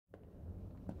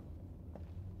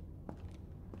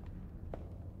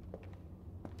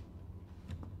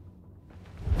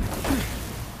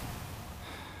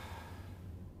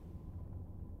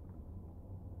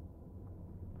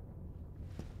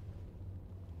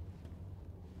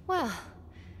Well,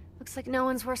 looks like no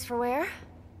one's worse for wear.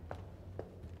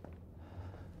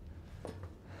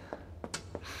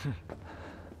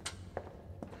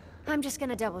 I'm just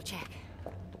gonna double check.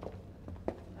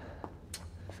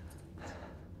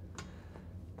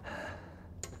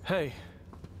 Hey,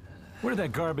 where did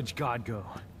that garbage god go?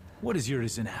 What is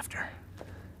Urizen after?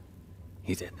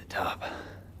 He's at the top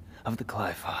of the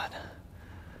Glyphod.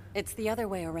 It's the other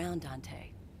way around, Dante.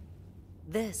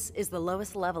 This is the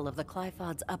lowest level of the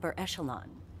Glyphod's upper echelon.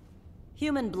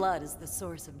 Human blood is the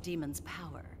source of demon's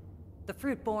power. The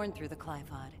fruit born through the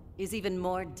Glyphod is even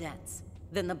more dense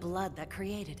than the blood that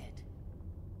created it.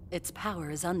 Its power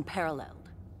is unparalleled.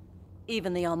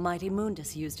 Even the almighty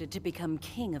Mundus used it to become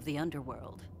king of the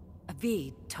underworld.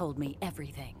 Avid told me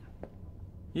everything.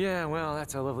 Yeah, well,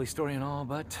 that's a lovely story and all,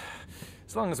 but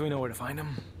as long as we know where to find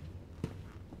him.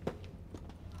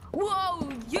 Whoa,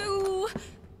 you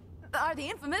are the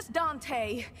infamous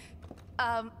Dante.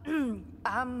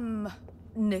 I'm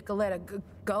Nicoletta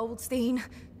Goldstein.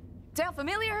 Sound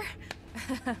familiar?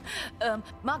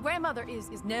 My grandmother is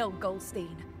Nell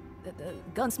Goldstein, the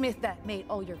gunsmith that made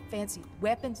all your fancy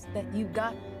weapons that you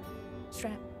got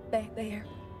strapped back there.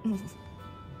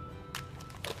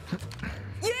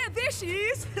 Yeah, there she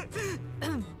is.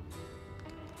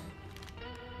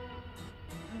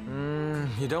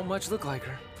 You don't much look like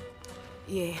her.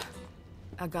 Yeah,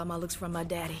 I got my looks from my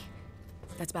daddy.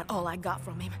 That's about all I got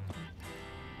from him.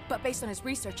 But based on his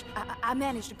research, I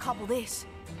managed to cobble this.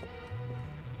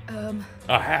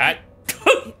 A hat?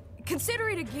 Consider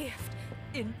it a gift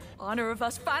in honor of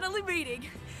us finally meeting.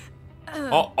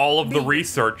 All of the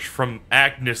research from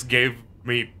Agnes gave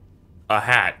me a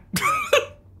hat.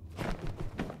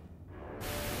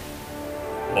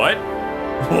 What?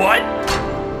 What?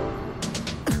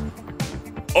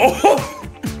 Oh!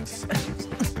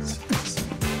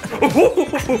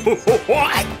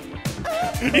 What?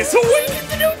 He's awakened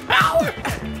the new power!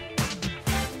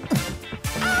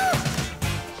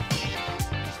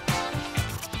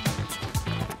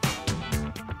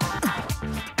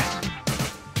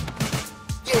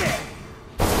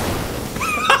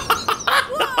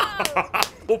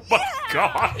 Oh my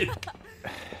god!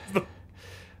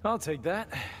 I'll take that.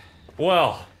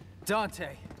 Well,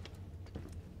 Dante,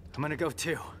 I'm gonna go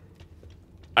too.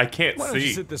 I can't Why don't you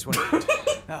see. sit this one?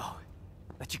 Oh,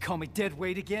 let you call me dead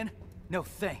weight again? No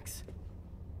thanks.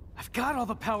 I've got all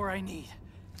the power I need,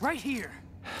 right here.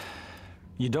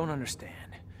 You don't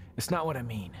understand. It's not what I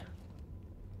mean.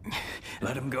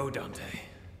 Let him go, Dante.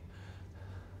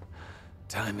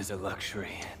 Time is a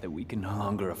luxury that we can no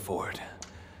longer afford.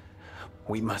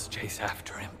 We must chase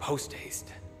after him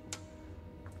post-haste.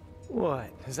 What?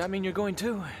 Does that mean you're going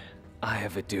too? I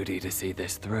have a duty to see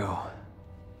this through.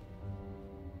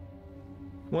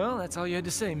 Well, that's all you had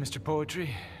to say, Mr.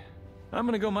 Poetry. I'm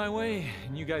gonna go my way,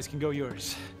 and you guys can go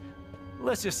yours.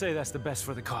 Let's just say that's the best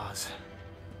for the cause.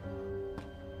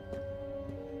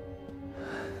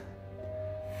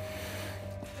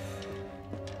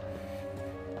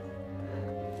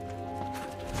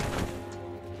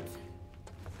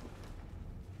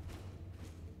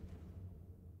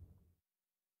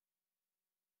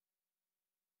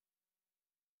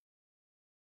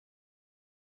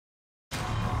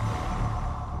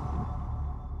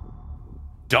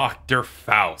 Dr.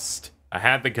 Faust. I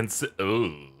had the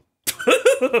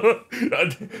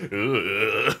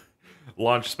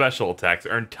launch special attacks.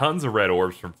 Earn tons of red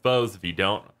orbs from foes if you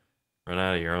don't run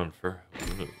out of your own fur.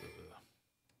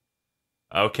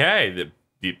 Okay.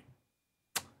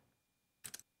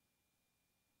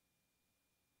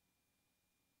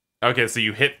 Okay, so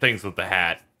you hit things with the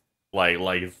hat.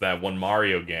 Like it's that one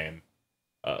Mario game.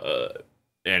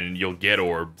 And you'll get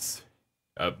orbs.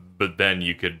 But then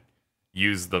you could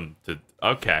use them to...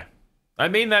 Okay. I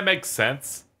mean, that makes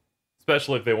sense.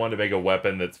 Especially if they want to make a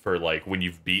weapon that's for, like, when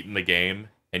you've beaten the game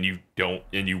and you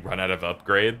run out of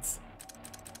upgrades.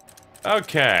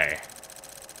 Okay.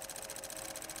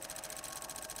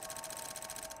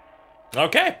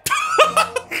 Okay.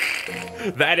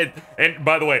 That is... And,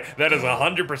 by the way, that is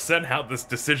 100% how this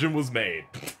decision was made.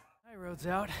 My road's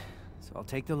out, so I'll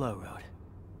take the low road.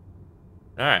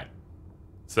 Alright.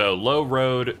 So, low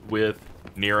road with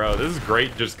Nero. This is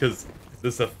great just because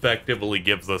this effectively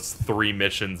gives us 3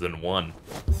 missions in one.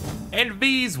 And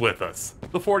V's with us.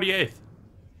 The 48th.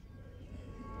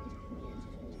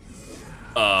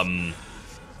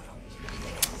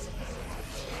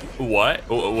 What?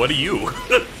 What are you?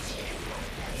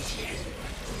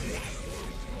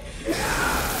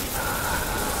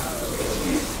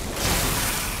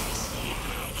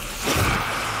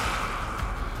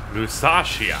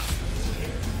 Lusatia.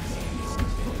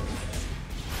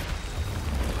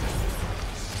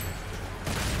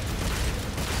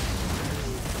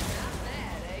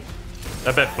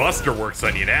 I bet Buster works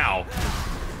on you now.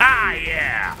 Ah,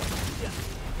 yeah!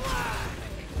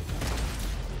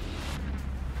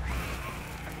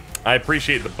 I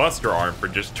appreciate the Buster arm for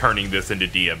just turning this into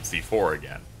DMC4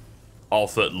 again.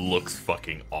 Also, it looks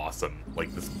fucking awesome.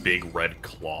 Like this big red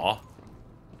claw.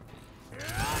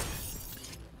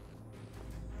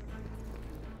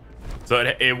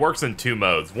 So it works in 2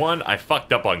 modes. One, I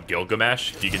fucked up on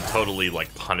Gilgamesh. You can totally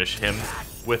like punish him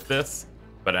with this,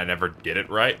 but I never did it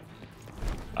right.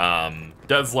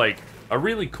 Does like a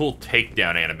really cool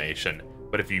takedown animation,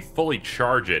 but if you fully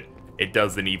charge it, it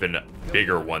does an even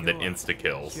bigger one that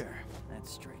insta-kills. Sure,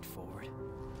 that's straightforward.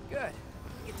 Good.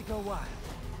 Get to go wild.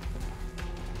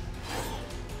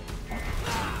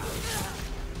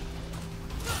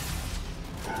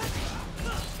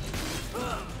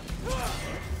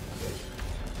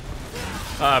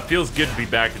 Feels good to be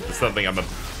back into something I'm a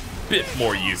bit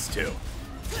more used to.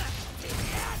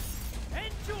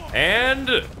 And...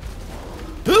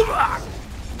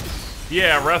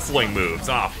 yeah, wrestling moves.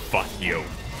 Ah, fuck you.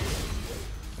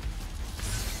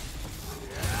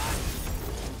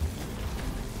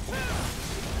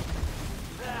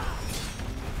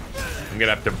 I'm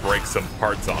gonna have to break some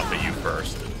parts off of you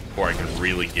first before I can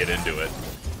really get into it.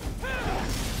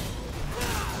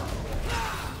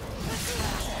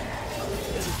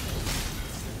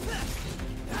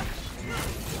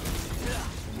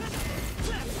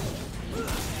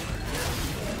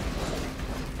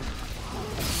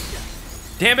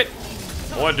 Damn it!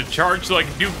 I wanted to charge so I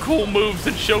could do cool moves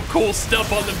and show cool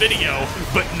stuff on the video,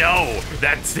 but no,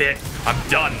 that's it. I'm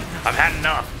done. I've had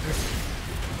enough.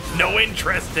 No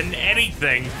interest in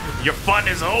anything. Your fun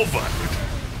is over.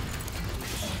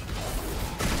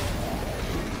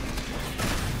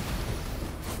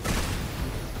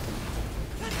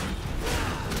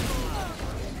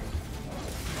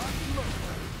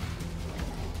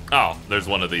 Oh, there's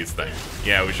one of these things.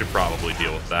 Yeah, we should probably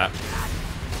deal with that.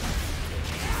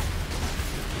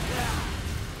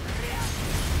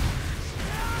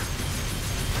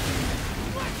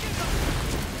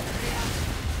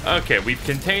 Okay, we've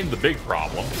contained the big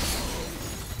problem.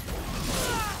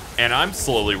 And I'm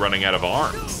slowly running out of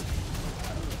arms.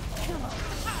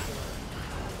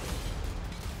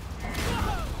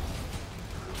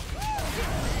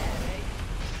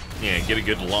 Yeah, get a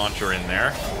good launcher in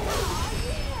there.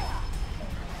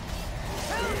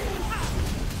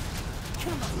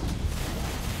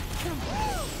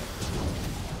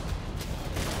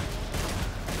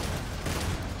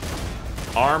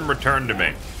 Arm returned to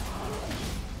me.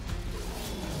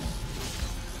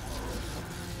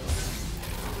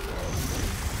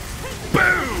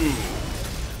 Boom!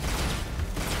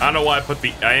 I don't know why I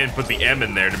didn't put the M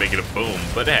in there to make it a boom,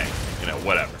 but hey, you know,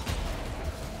 whatever.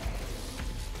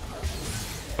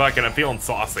 Fucking, I'm feeling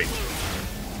saucy.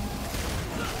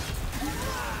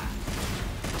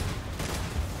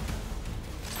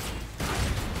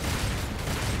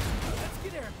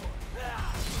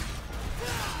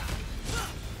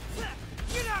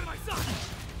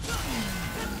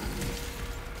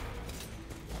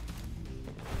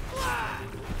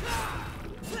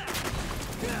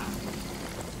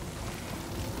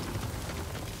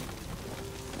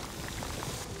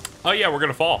 Oh yeah, we're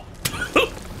gonna fall.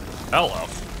 Hello.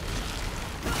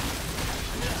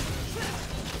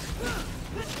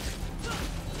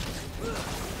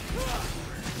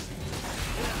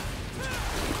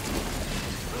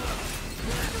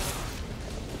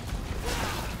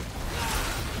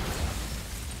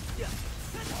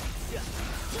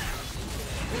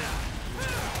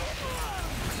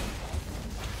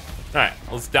 Alright,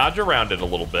 let's dodge around it a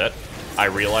little bit. I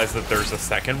realize that there's a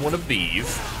second one of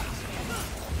these.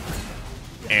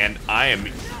 And I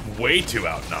am way too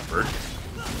outnumbered.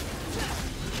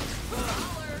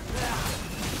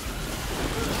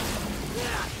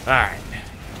 Alright.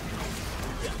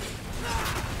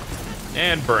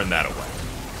 And burn that away.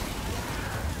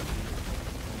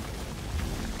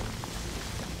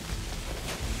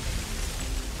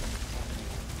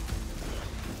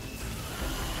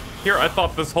 Here, I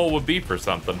thought this hole would be for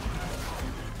something.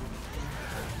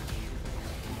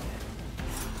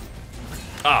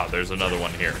 Ah, there's another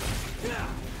one here.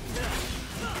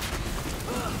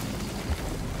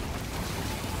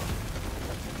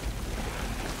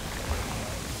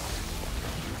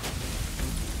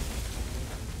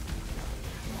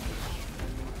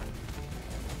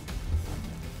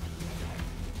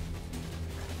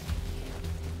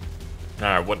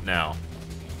 Alright, what now?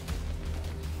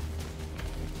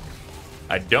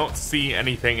 I don't see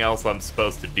anything else I'm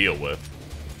supposed to deal with.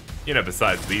 You know,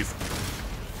 besides these.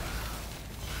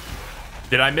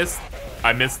 Did I miss?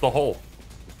 I missed the hole.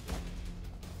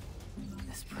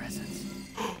 This presence.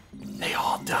 They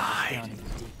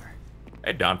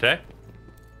Hey, Dante.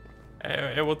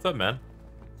 Hey, what's up, man?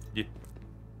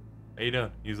 How you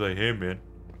doing? He's like, hey, man.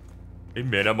 Hey,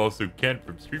 man, I'm also Kent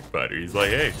from Street Fighter. He's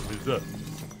like, hey, what's up?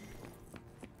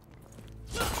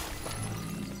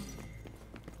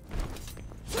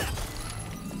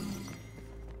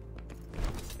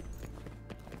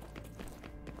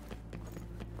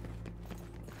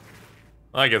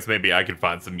 I guess maybe I could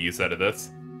find some use out of this.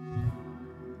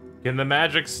 Can the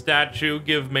magic statue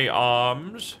give me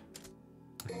arms?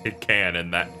 It can,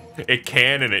 and it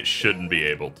can, and it shouldn't be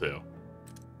able to.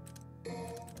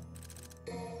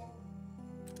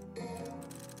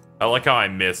 I like how I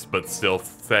missed, but still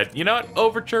said, you know what,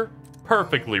 Overture,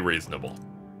 perfectly reasonable.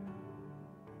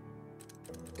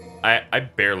 I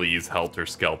barely use Helter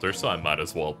Skelter, so I might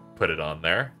as well put it on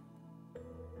there.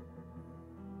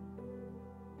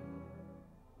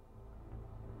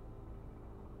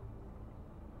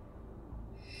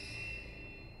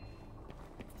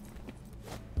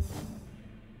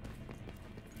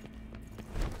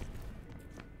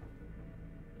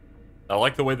 I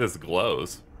like the way this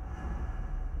glows.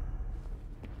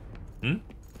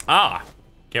 Ah!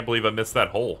 Can't believe I missed that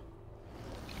hole.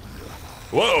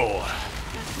 Whoa!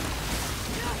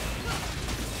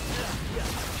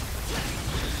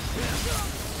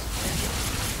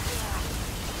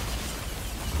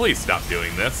 Please stop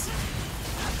doing this.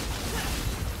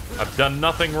 I've done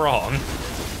nothing wrong.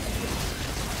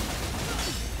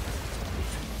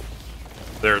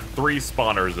 There are 3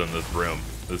 spawners in this room.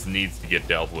 This needs to get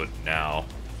dealt with now.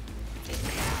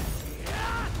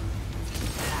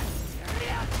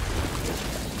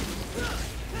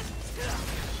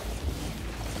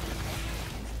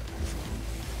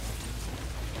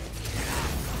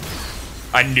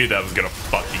 I knew that was gonna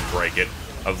fucking break it.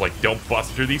 I was like, don't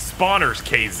bust through these spawners,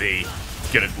 KZ.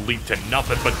 It's gonna lead to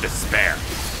nothing but despair.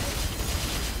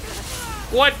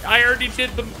 What? I already did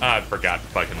them. I forgot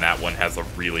fucking that one has a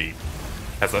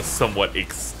somewhat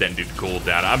extended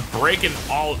cooldown. I'm breaking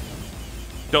all.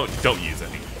 Don't use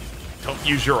any. Don't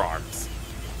use your arms.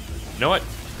 You know what?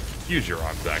 Use your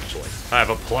arms, actually. I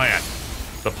have a plan.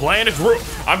 The plan is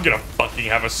I'm gonna fucking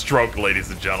have a stroke,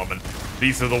 ladies and gentlemen.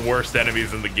 These are the worst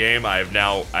enemies in the game. I have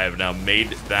now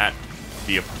made that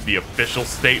the official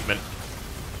statement.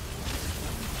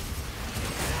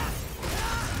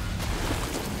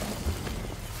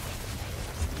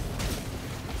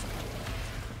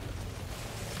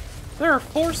 There are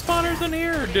 4 spawners in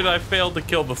here, or did I fail to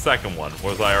kill the second one?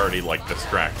 Was I already, like,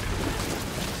 distracted?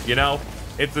 You know,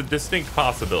 it's a distinct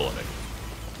possibility.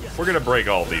 We're gonna break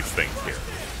all these things here.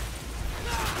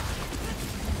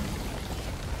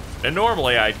 And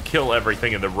normally I'd kill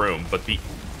everything in the room, but the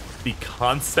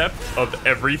concept of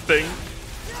everything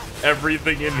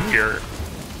in here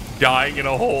dying in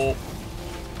a hole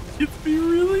gets me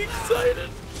really excited.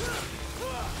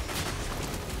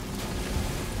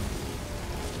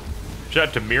 Shout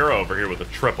out to Mira over here with a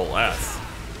triple S.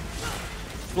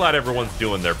 Glad everyone's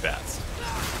doing their best.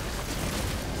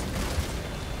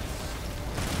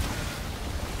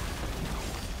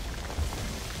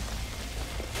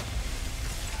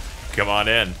 Come on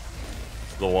in.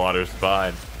 The water's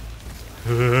fine.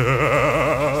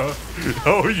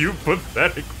 Oh, you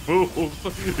pathetic fools.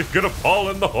 You're gonna fall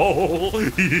in the hole.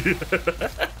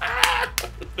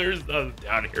 There's nothing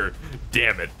down here.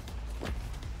 Damn it.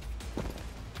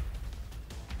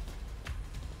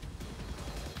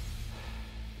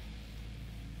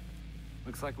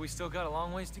 Looks like we still got a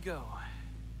long ways to go.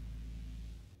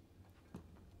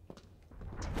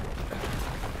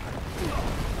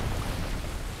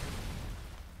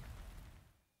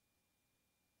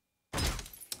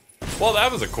 Well,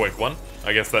 that was a quick one.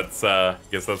 I guess that's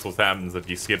what happens if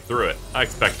you skip through it. I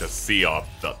expect to see off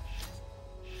the.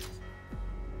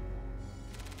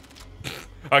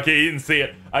 Okay, you didn't see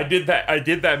it. I did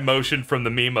that motion from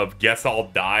the meme of guess I'll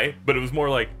die, but it was more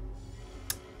like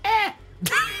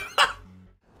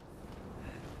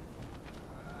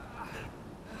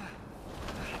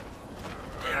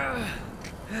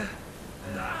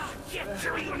Can't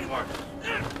carry you anymore.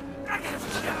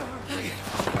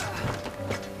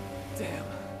 Damn.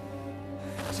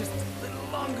 Just a little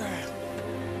longer.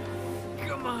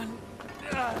 Come on.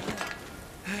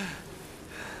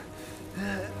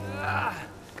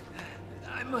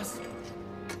 I must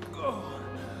go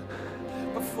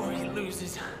before he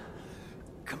loses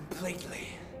completely.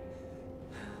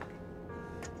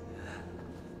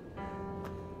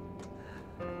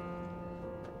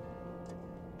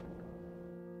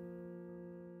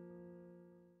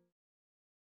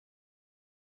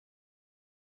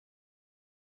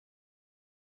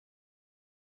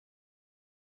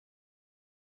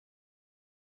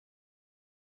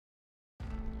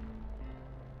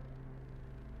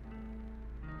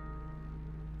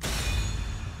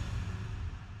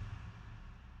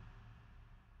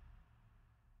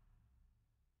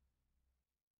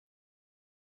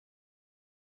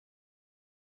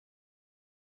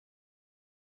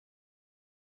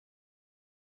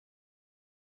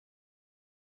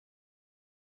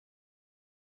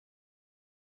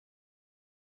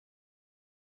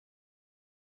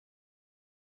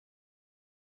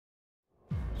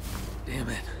 Damn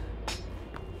it.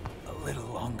 A little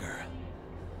longer.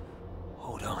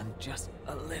 Hold on just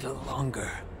a little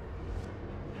longer.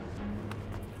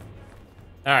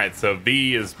 Alright, so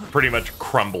V is pretty much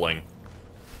crumbling.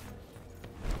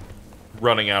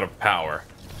 Running out of power.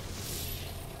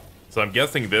 So I'm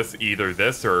guessing either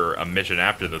this or a mission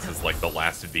after this is like the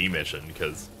last V mission,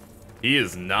 because he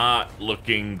is not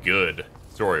looking good,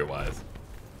 story-wise.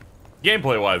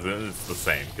 Gameplay-wise, it's the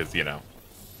same, because, you know,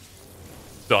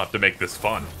 still have to make this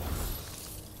fun.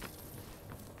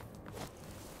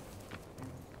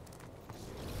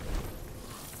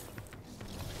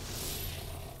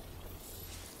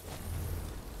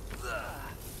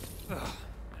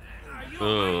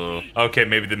 Okay,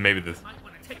 maybe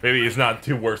he's not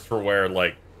too worse for wear.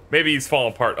 Like, maybe he's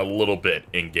falling apart a little bit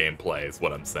in gameplay, is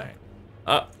what I'm saying.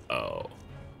 Uh-oh.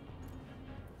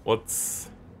 What's...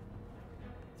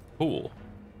 Cool.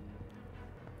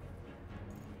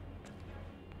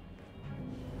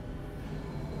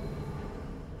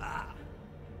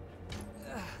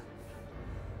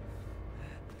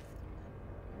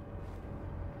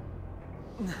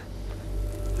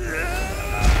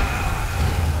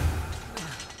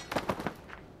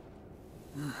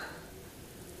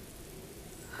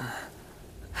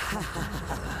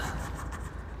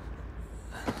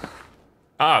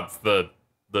 Ah, it's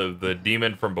the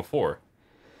demon from before.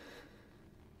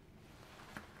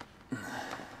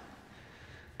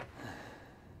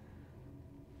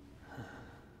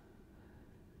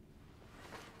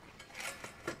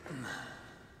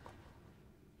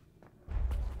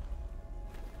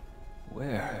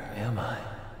 Where am I?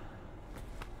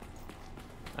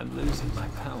 I'm losing my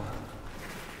power.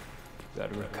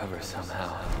 Gotta recover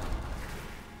somehow.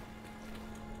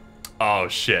 Oh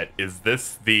shit, is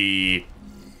this the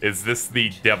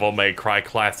Devil May Cry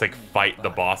classic fight the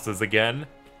bosses again?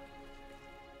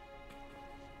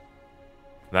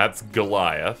 That's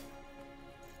Goliath.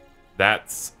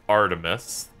 That's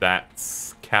Artemis.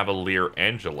 That's Cavalier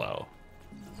Angelo.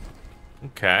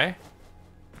 Okay.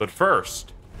 But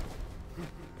first...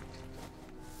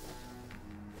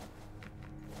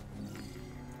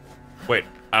 Wait,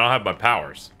 I don't have my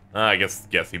powers. I guess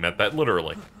he meant that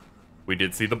literally. We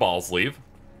did see the balls leave.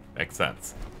 Makes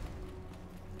sense.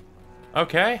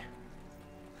 Okay.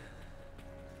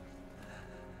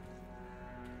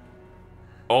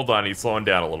 Hold on, he's slowing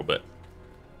down a little bit.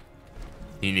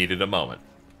 He needed a moment.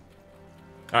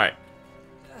 Alright.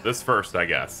 This first, I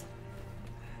guess.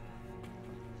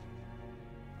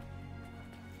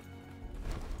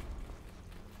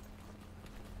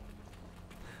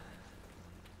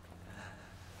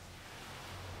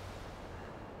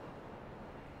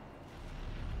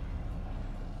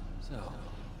 So,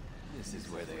 this is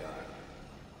where they are.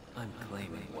 I'm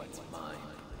claiming what's mine.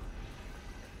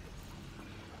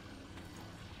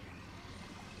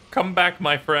 Come back,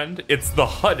 my friend. It's the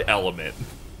HUD element.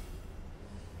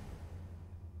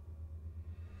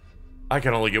 I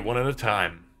can only get one at a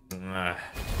time.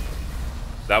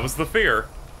 That was the fear.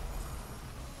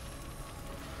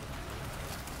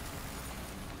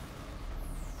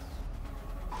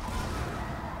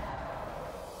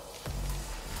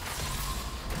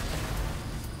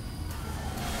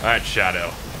 Alright,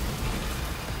 Shadow.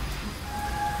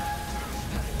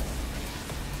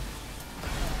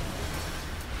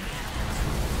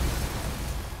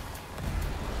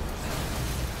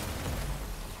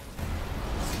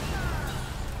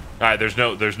 Alright,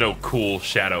 there's no cool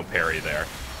shadow parry there.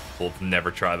 We'll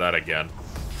never try that again.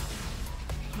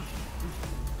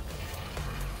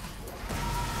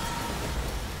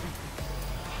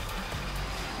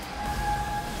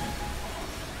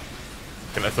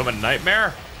 Can I summon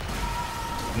Nightmare?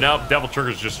 Nope, Devil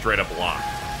Trigger's just straight up locked.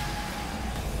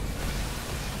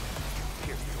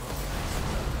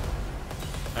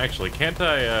 Actually, can't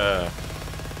I,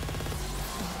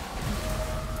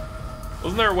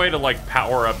 wasn't there a way to, like,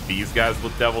 power up these guys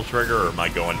with Devil Trigger, or am I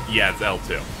going... Yeah, it's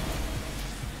L2.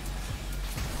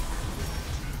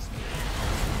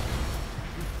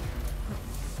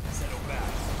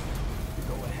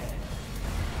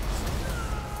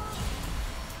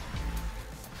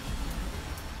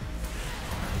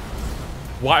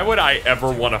 Why would I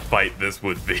ever want to fight this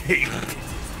with V?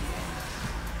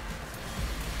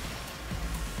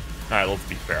 Alright, let's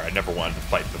be fair. I never wanted to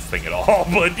fight this thing at all,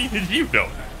 but you know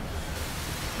that.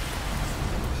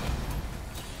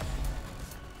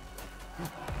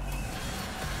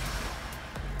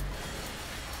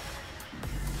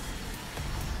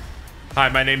 Hi,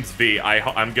 my name's V.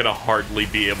 I'm gonna hardly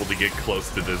be able to get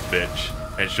close to this bitch,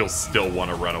 and she'll still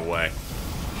want to run away.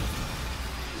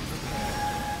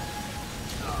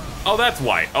 Oh, that's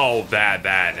why. Oh, that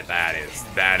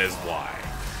is why.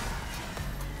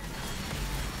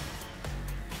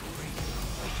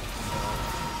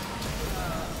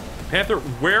 Panther,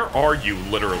 where are you,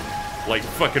 literally? Like,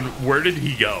 fucking, where did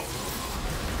he go?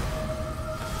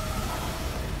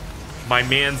 My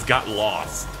man's got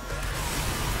lost.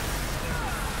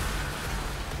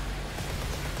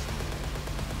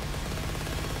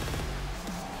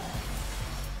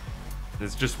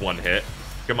 It's just one hit.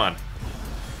 Come on.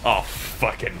 Oh,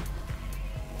 fucking.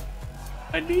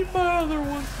 I need my other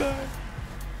ones back.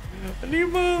 I need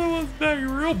my other ones back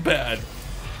real bad.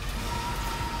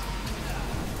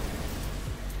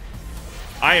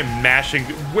 I am mashing.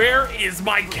 Where is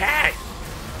my cat?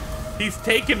 He's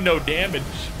taking no damage.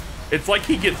 It's like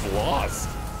he gets lost.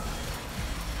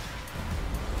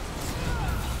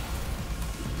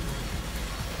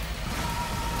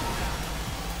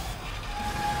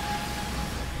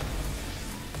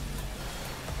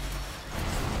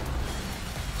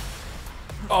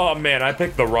 Oh man, I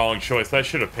picked the wrong choice. I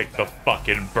should have picked the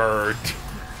fucking bird.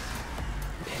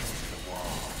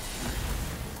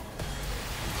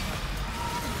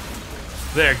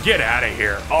 There, get out of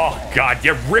here. Oh god,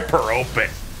 you rip her open.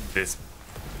 This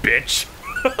bitch.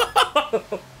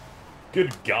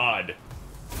 Good god.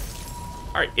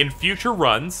 Alright, in future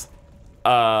runs,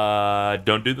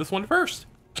 don't do this one first.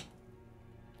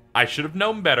 I should have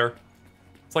known better.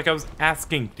 It's like I was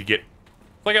asking to get...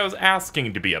 It's like I was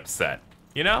asking to be upset.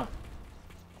 You know?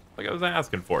 Like I was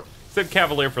asking for it. Said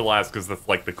Cavalier for last because that's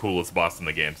like the coolest boss in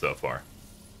the game so far.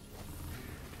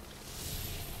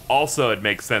 Also, it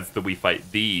makes sense that we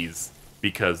fight these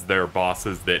because they're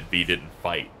bosses that V didn't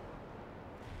fight.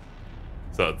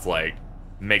 So it's like,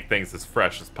 make things as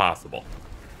fresh as possible.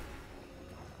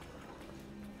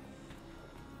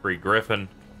 Free Griffin,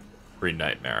 free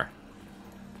Nightmare.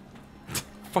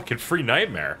 Fucking free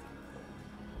Nightmare.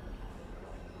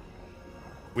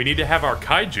 We need to have our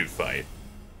kaiju fight.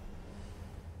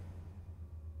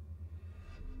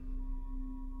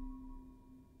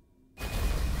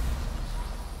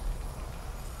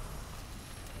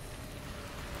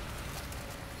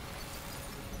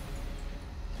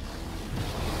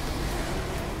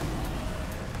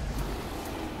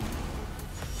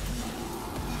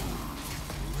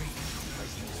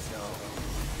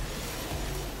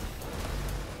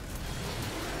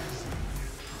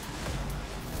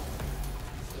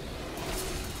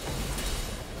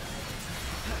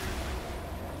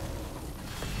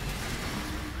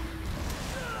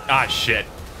 Ah, shit.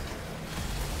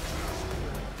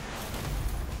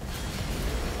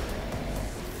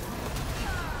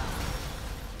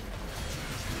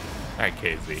 Alright,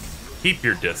 KZ. Keep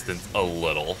your distance a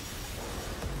little.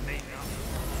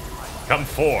 Come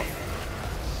forth.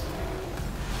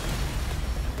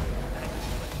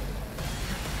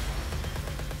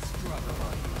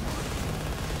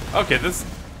 Okay, this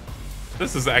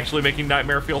is actually making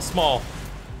Nightmare feel small.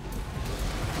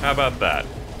 How about that?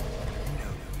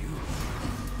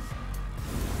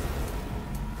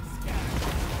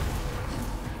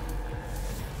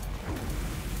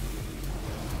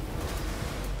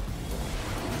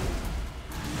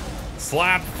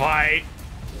 Slap fight.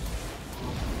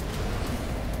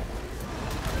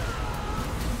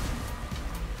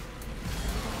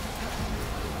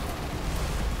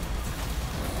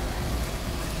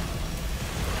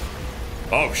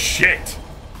 Oh shit.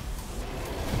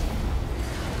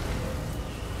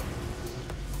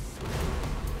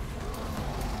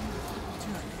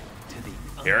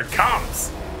 Here it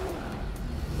comes.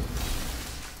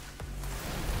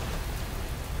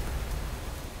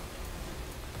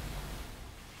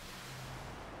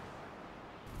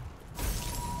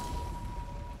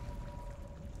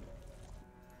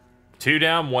 Two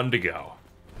down, one to go.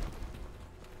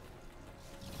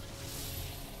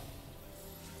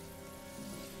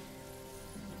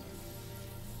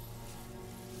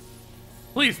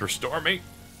 Please restore me.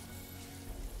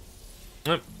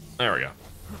 Oh, there we go.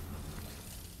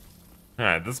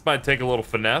 Alright, this might take a little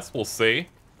finesse, we'll see.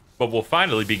 But we'll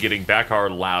finally be getting back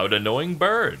our loud, annoying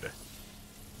bird.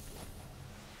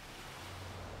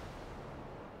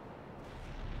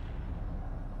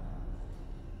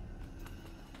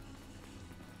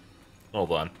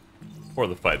 Hold on. Before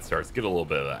the fight starts, get a little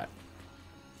bit of that.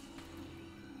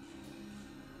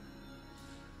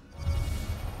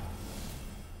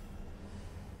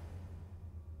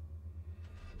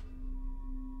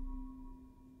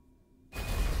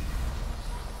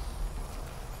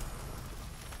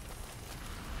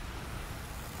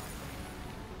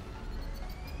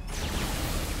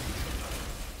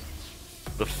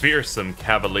 The fearsome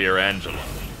Cavalier Angela.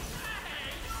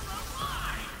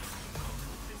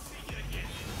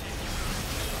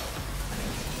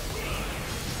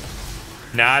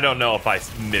 Now, I don't know if I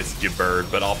missed you, bird,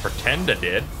 but I'll pretend I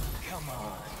did.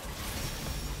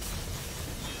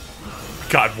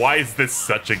 God, why is this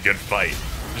such a good fight?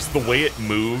 Just the way it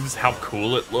moves, how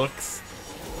cool it looks.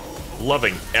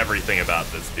 Loving everything about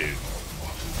this dude.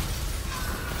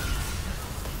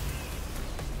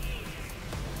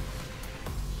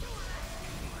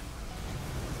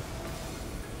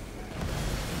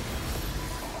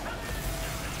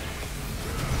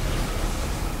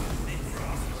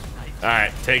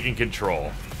 Alright, taking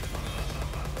control.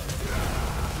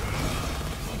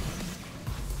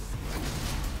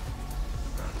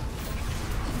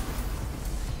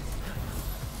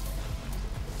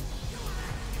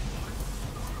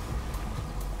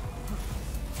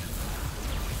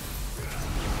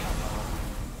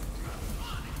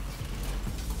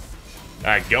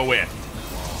 Alright, go in.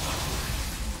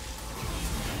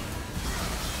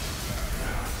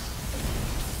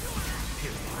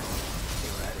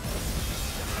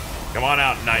 Come on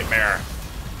out, Nightmare.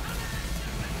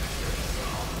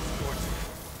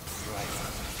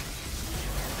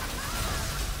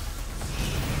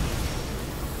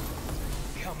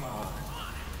 Come on.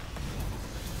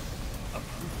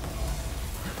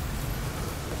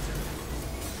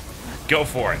 Go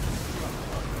for it.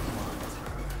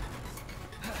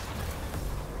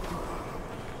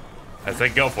 I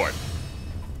said go for it.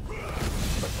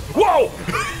 Whoa!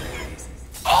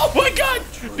 Oh my god!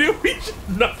 Dude, we just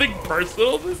nothing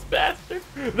personal, this bastard.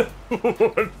 That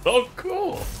was so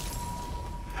cool.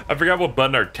 I forgot what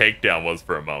button our takedown was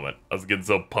for a moment. I was getting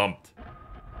so pumped.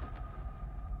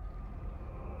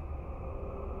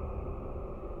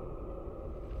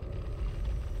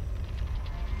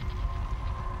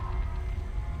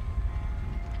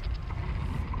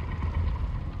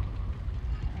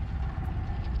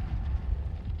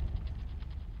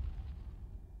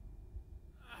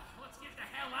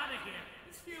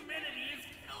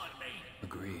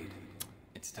 Agreed.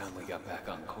 It's time we got back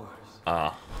on course.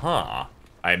 Uh-huh.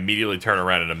 I immediately turn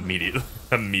around and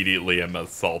immediately am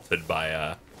assaulted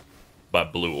by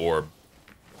blue orb.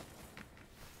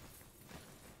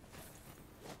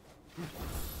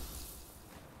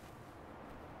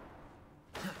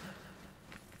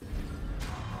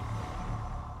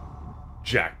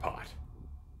 Jackpot.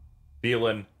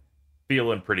 Feeling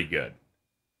pretty good.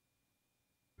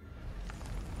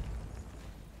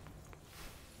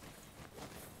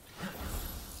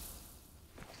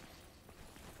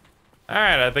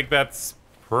 Alright, I think that's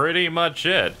pretty much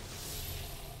it.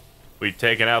 We've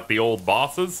taken out the old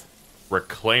bosses,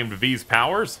 reclaimed V's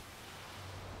powers.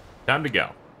 Time to go.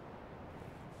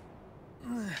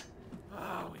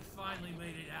 Oh, we finally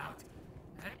made it out.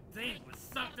 That thing was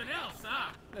something else,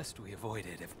 huh? Best we avoid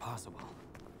it if possible,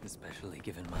 especially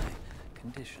given my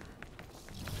condition.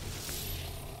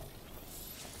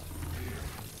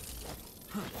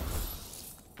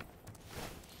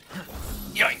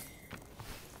 Yoink!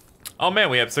 Oh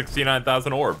man, we have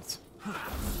 69,000 orbs.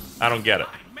 I don't get it.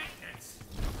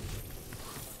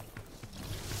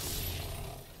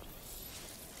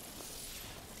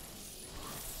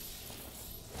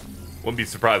 Wouldn't be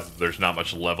surprised if there's not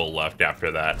much level left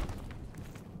after that.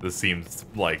 This seems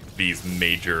like V's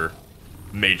major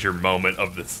moment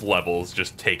of this level is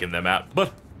just taking them out.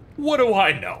 But what do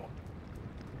I know?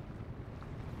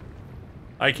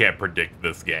 I can't predict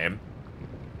this game.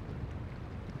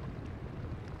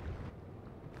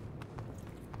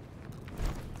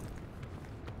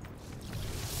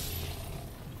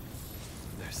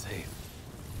 They're safe.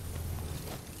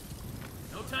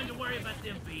 No time to worry about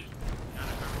them, B.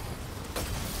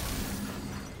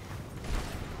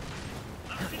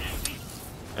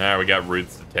 We got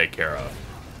roots to take care of.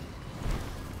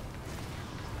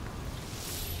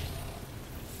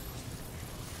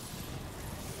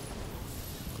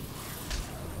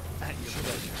 At your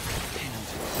pleasure.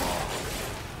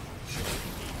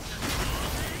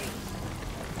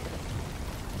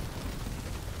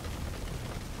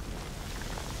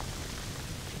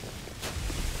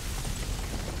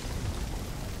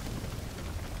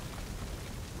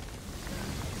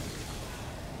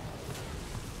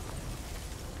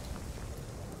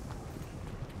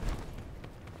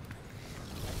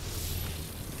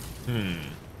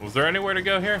 Was there anywhere to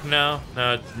go here? No,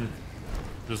 it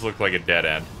just looked like a dead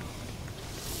end.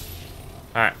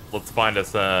 Alright, let's find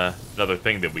us another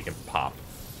thing that we can pop.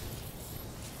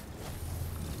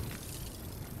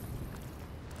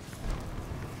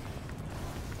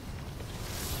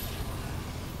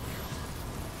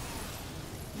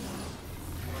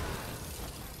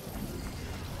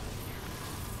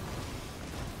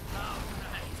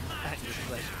 At your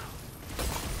pleasure.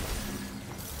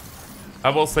 I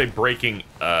will say breaking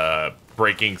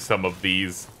some of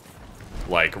these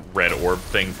like red orb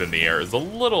things in the air is a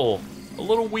little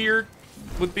weird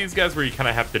with these guys, where you kind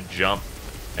of have to jump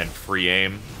and free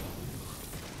aim.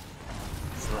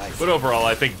 But overall,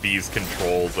 I think B's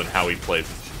controls and how he plays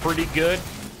is pretty good.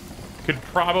 Could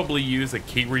probably use a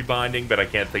key rebinding, but I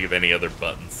can't think of any other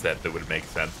button set that would make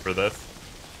sense for this.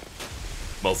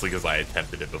 Mostly because I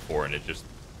attempted it before and it just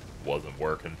wasn't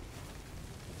working.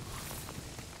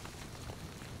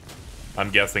 I'm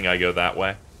guessing I go that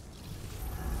way.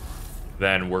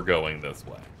 Then we're going this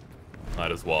way.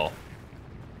 Might as well.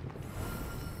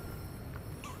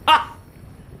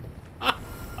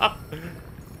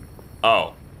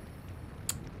 Oh.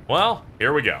 Well,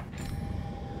 here we go.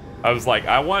 I was like,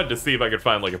 I wanted to see if I could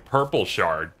find like a purple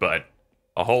shard, but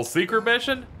a whole secret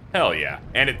mission? Hell yeah.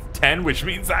 And it's 10, which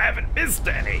means I haven't missed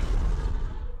any.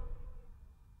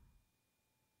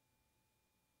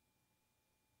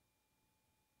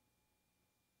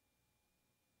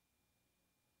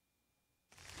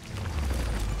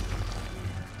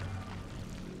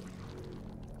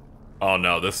 Oh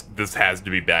no, this has to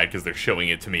be bad because they're showing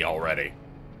it to me already.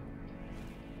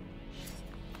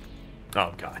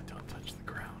 Oh god, don't touch the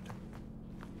ground.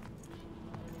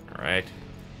 Alright.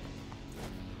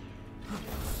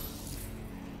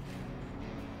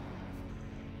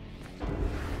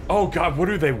 Oh god, what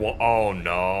do they want? Oh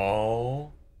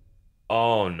no.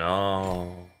 Oh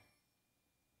no.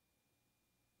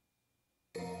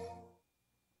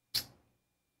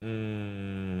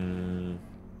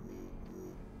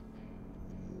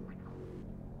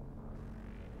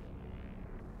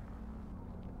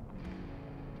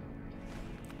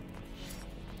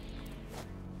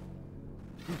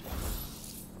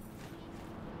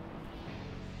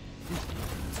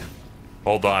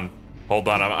 Hold on. Hold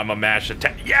on, I'm a mash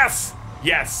attack. Yes!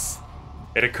 Yes!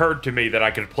 It occurred to me that I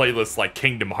could play this like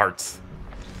Kingdom Hearts.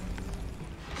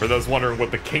 For those wondering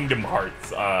what the Kingdom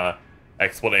Hearts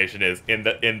explanation is,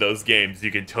 in those games,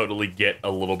 you can totally get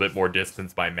a little bit more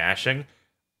distance by mashing.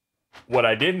 What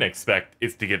I didn't expect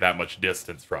is to get that much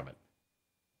distance from it.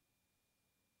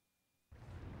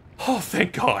 Oh,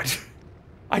 thank God.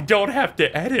 I don't have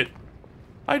to edit.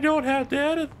 I don't have to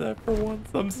edit that for once.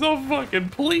 I'm so fucking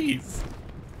pleased.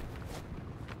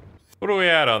 What are we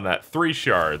at on that? 3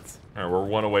 shards. All right, we're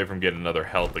 1 away from getting another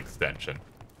health extension.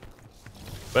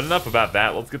 But enough about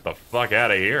that. Let's get the fuck out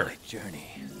of here. My journey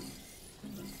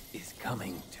is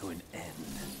coming to an end.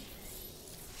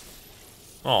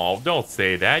 Oh, don't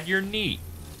say that. You're neat.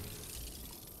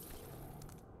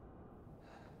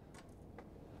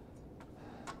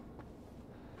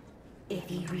 If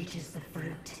he reaches the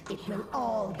fruit, it will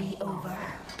all be over.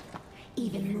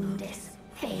 Even Mundus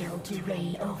failed to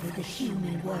reign over the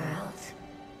human world.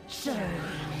 Surely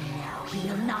now he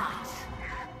will not.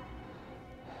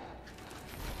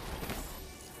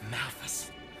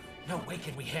 Malphus. No way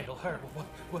can we handle her.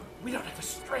 We don't have the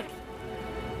strength.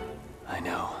 I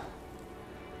know.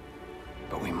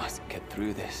 But we must get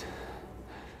through this.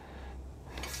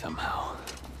 Somehow.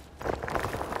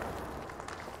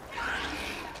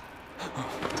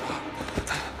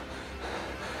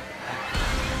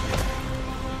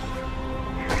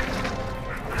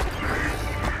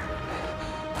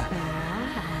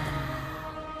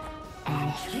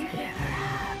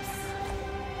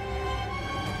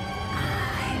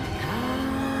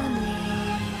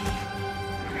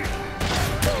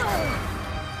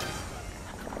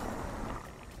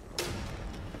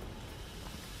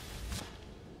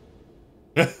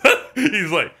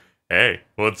 He's like, hey,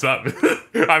 what's up?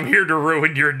 I'm here to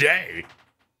ruin your day.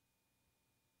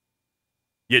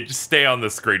 Yeah, just stay on the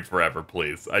screen forever,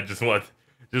 please. I just want,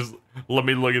 just let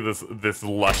me look at this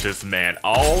luscious man.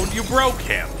 Oh, you broke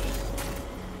him.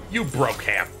 You broke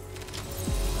him.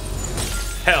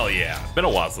 Hell yeah. Been a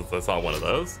while since I saw one of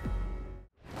those.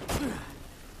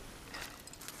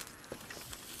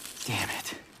 Damn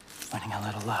it. Running a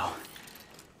little low.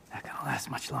 Not gonna last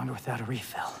much longer without a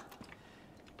refill.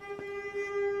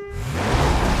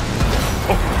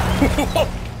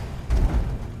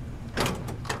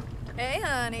 Hey,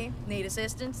 honey. Need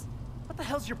assistance? What the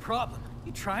hell's your problem?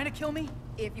 You trying to kill me?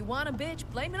 If you want a bitch,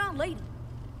 blame it on Lady.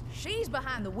 She's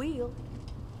behind the wheel.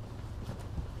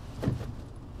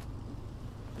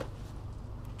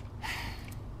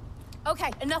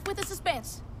 Okay, enough with the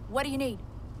suspense. What do you need?